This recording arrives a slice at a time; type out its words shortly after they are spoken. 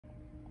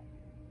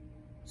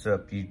What's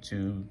up,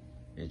 YouTube?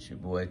 It's your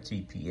boy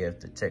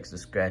TPF, the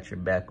Texas Scratcher,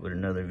 back with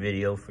another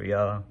video for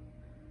y'all.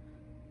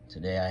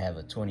 Today I have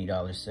a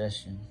 $20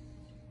 session.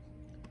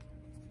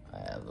 I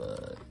have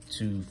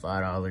two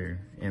 $5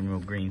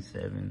 Emerald Green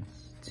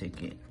 7's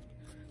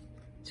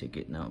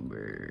ticket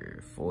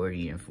number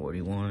 40 and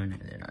 41,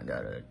 and then I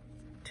got a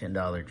 $10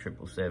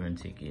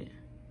 777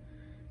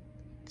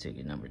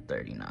 ticket number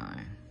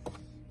 39. I'm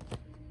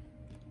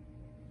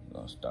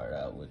gonna start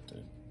out with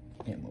the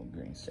Emerald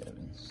Green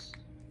 7's.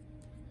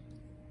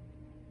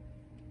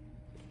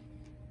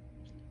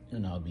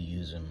 And I'll be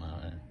using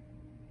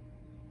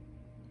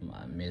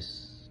my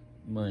Miss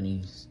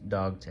Money's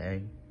dog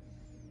tag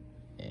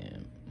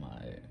and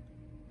my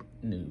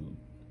new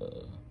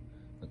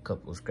a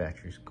couple of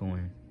scratchers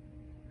coin.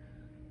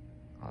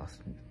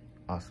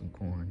 Awesome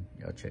coin.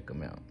 Y'all check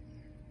them out.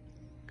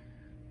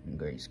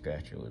 Great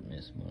scratcher with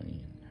Miss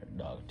Money and her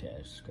dog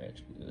tag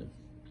scratch good.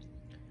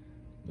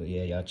 But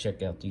yeah, y'all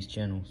check out these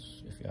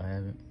channels if y'all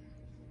haven't.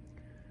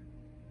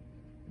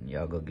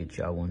 Y'all go get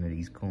y'all one of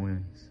these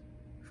coins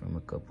from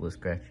a couple of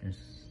scratchers.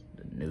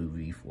 The new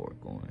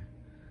V4 coin.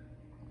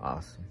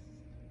 Awesome.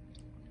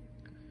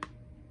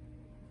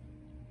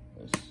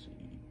 Let's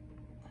see.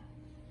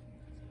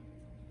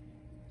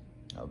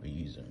 I'll be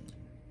using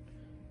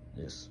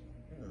this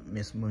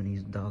Miss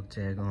Money's dog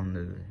tag on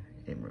the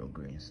Emerald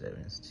Green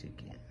 7's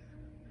ticket.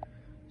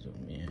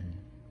 Zoom in.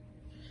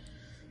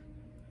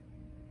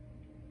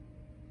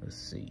 Let's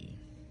see.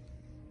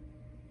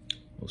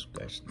 We'll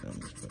scratch the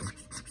numbers first.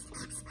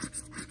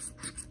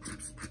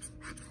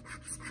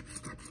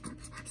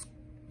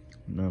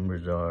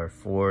 Numbers are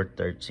 4,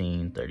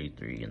 13,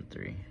 33, and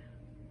 3.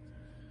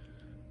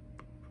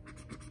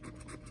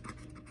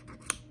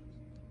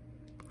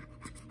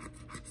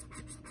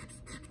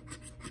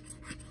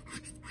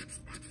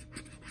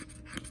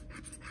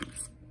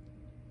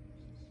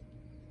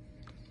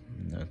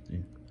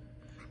 Nothing.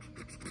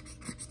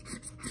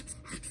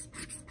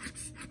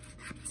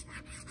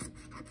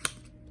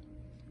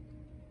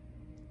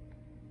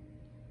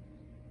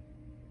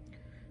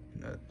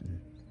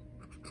 Nothing.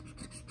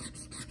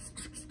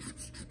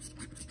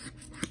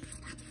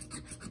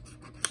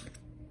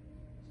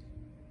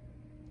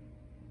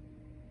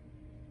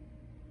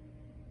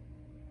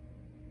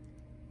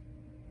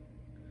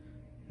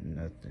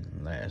 Nothing.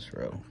 Last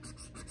row.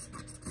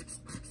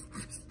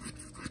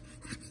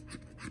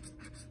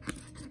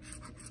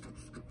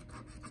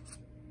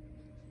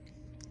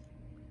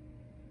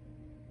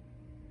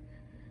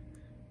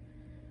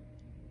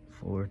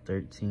 Four,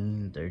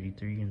 13,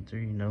 33, and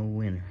 3. No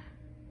winner.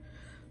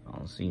 I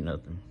don't see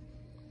nothing.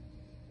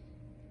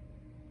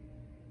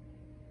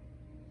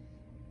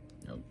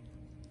 Nope.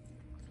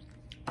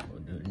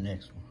 We'll do the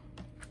next one.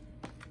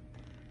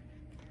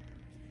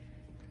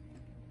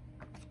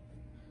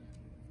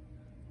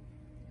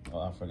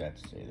 Oh, I forgot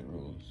to say the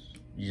rules.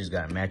 You just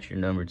gotta match your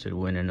number to the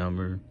winning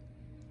number.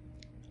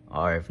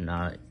 Or if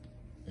not,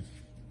 if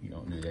you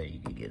don't do that, you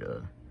can get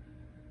a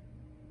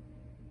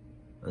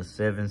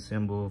 7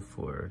 symbol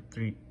for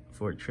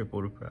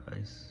triple the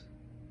prize.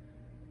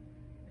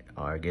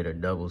 Or get a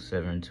double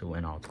 7 to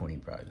win all 20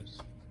 prizes.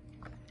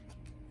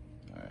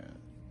 Alright.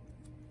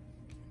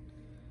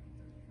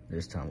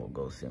 This time we'll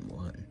go symbol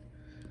hunting.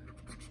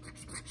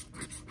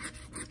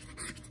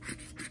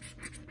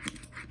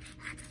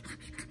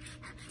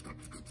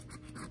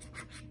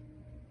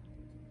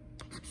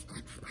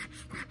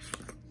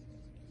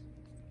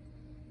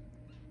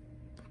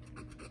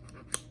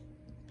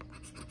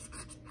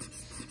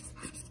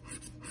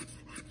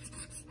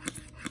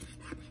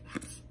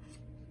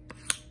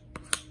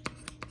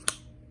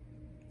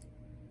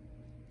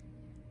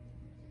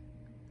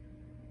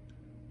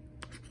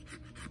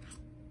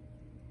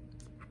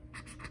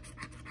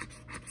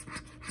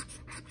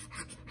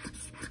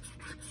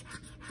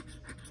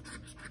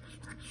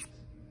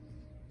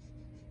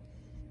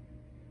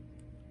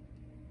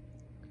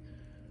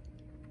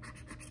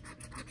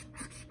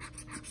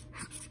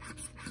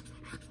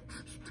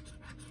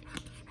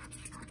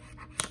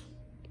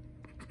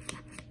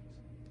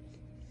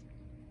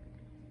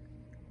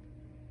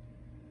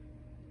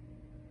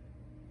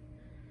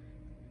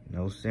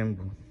 No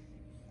symbol.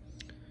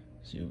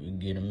 See if we can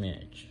get a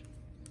match.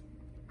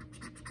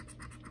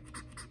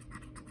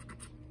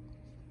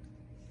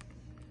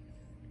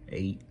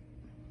 Eight.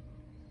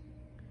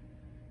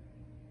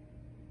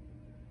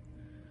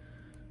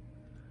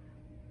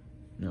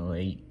 No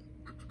 8.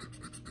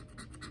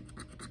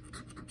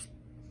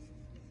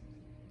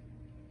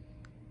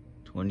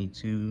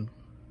 $22.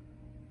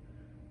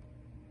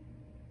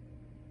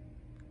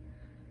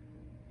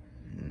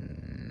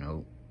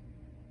 Nope.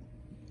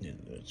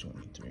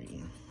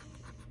 23.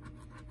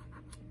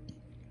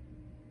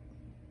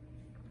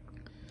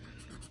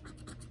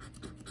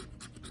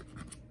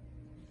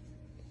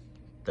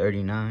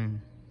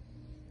 39.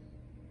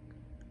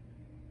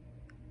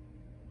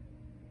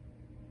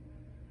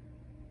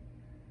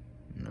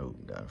 Nope,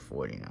 got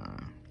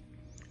 49.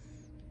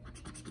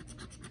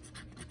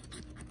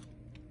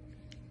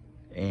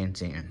 And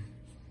 10.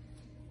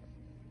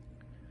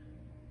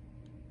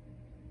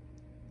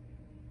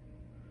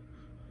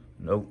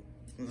 Nope.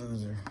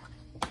 Loser.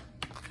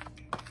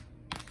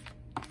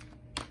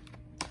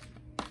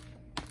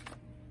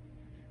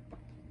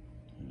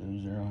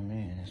 Loser on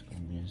me. That's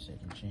gonna be a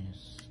second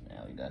chance.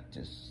 Now we got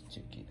this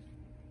ticket.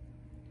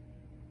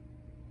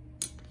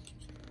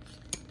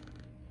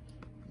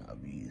 I'll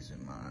be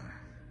using my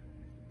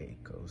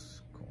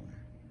ACOS coin,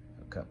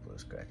 a couple of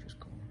scratchers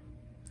coin.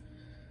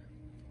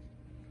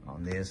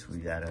 On this, we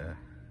got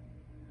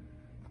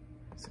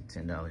it's a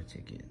 $10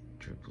 ticket,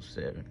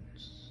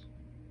 7’s,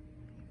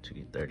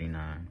 ticket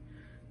 39.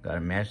 Gotta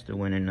match the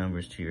winning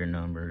numbers to your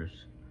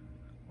numbers,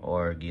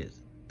 or get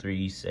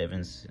 3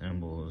 7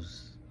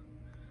 symbols.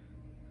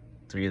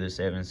 3 of the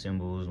 7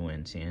 symbols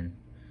win 10,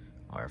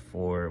 or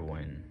 4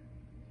 win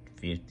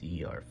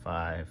 50, or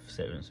 5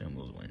 7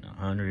 symbols win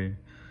 100,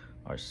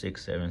 or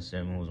 6 7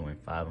 symbols win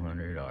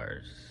 500,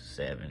 or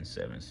 7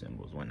 7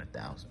 symbols win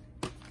 1,000.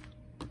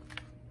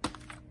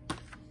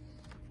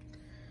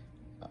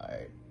 All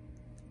right,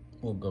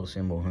 we'll go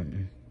symbol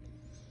hunting.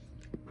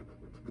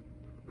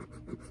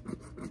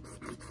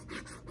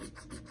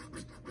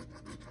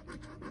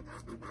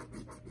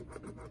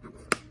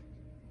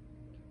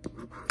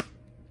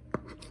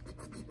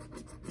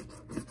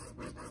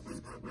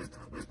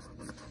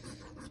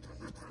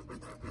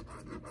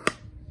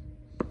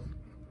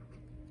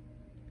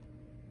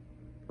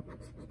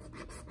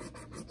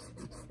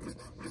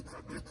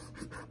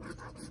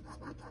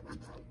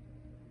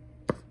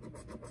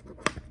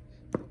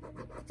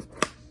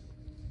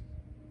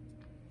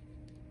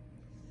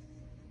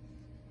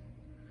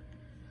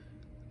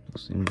 No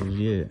symbols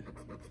yet.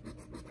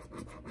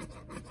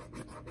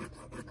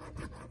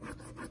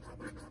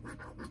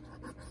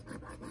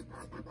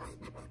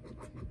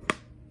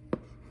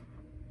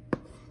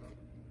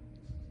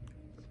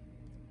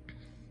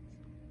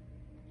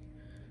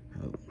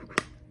 Oh.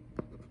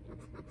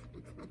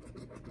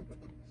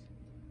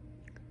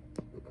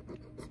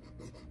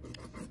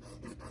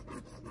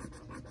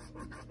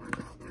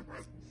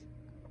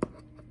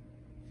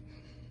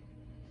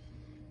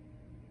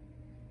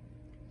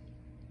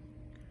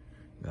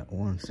 Got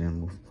one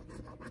symbol.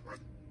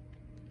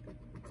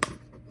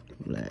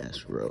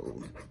 Last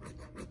row.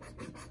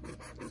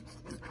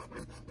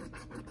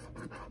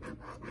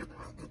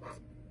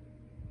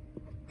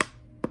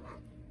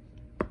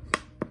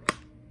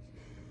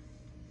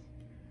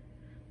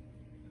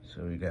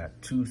 So we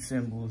got 2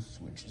 symbols,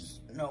 which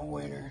is no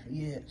winner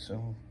yet.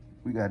 So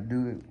we gotta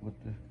do it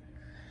with the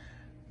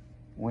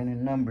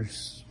winning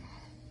numbers.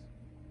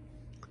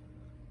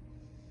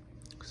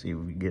 See if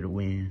we get a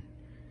win.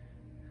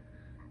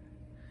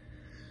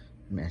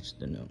 Match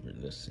the numbers,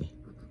 let's see.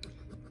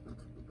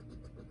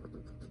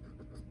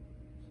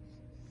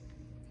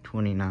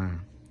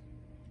 29.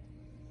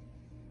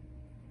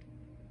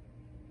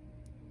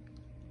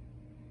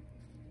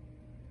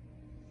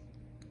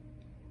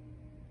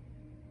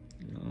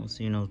 I don't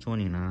see no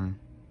 29.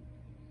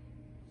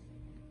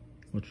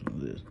 Which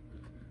one is this?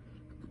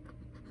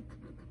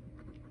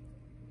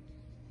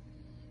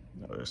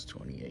 No, that's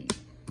 28.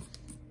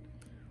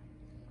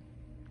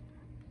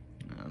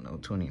 No,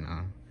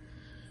 29.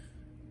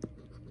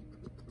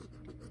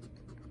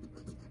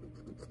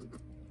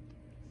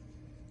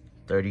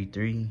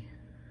 33.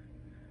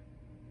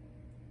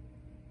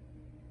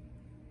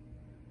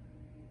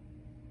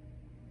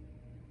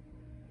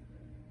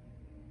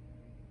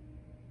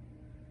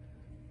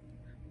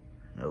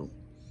 Nope.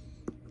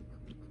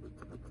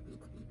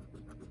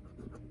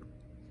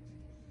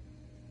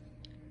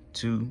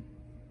 2.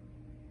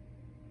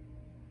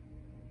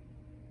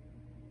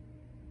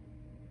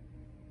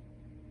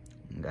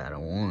 Got a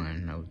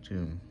 1, no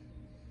 2.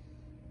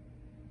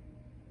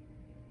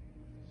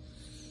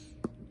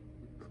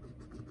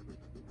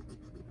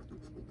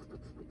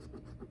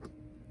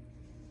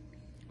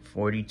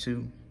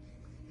 42.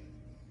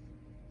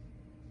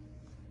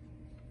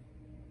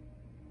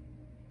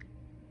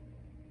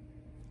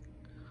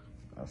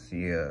 I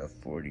see a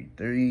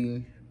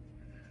 43.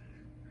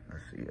 I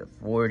see a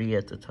 40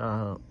 at the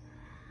top.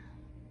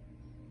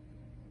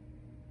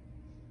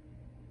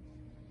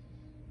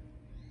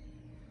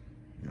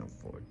 No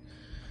 40.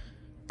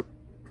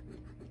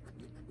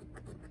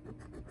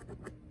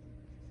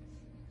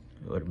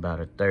 What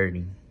about a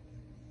 30?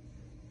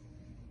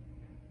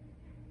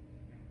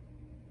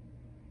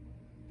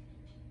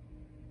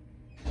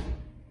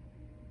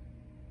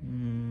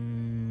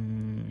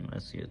 I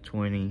see a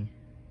 20,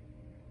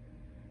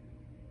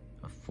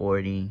 a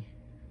 40,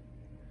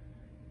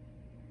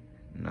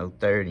 no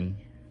 30,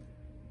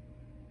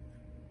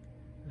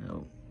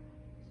 no,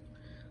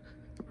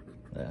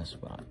 last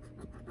spot,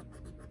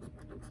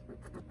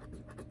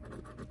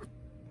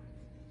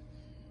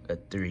 a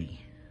 3,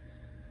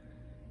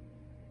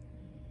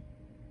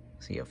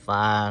 see a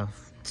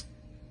 5,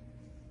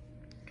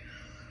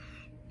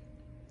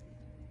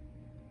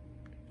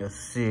 a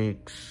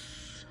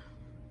 6,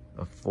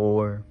 a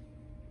 4,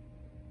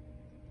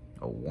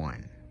 a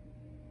 1.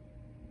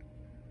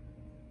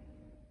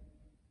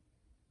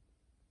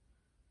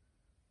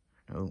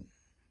 Nope.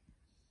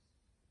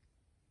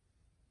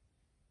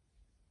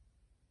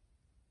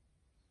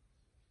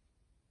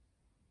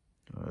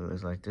 Well,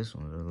 looks like this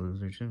one's a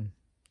loser too.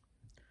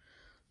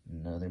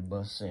 Another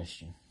bust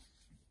session.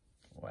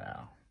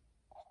 Wow.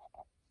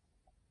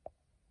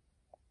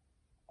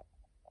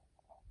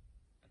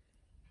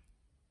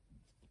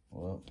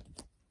 Well,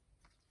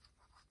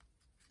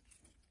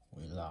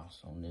 we lost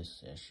on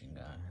this session,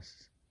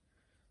 guys.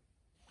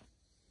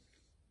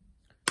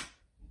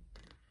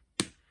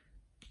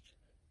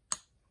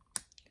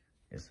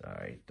 It's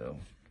alright though.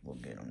 We'll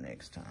get them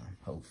next time,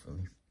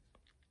 hopefully.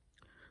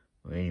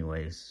 Well,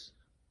 anyways,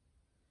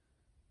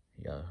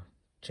 y'all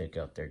check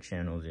out their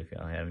channels if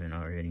y'all haven't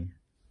already.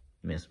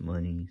 Miss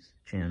Money's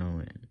channel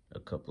and a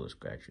couple of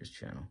Scratchers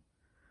channel.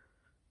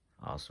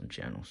 Awesome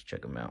channels.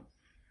 Check them out.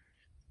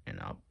 And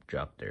I'll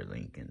drop their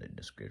link in the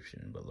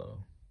description below.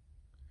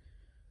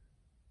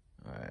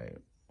 Alright,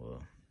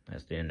 well,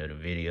 that's the end of the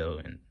video.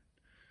 And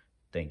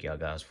thank y'all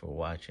guys for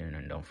watching.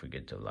 And don't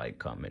forget to like,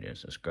 comment, and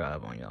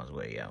subscribe on y'all's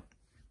way out.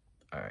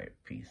 Alright,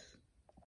 peace.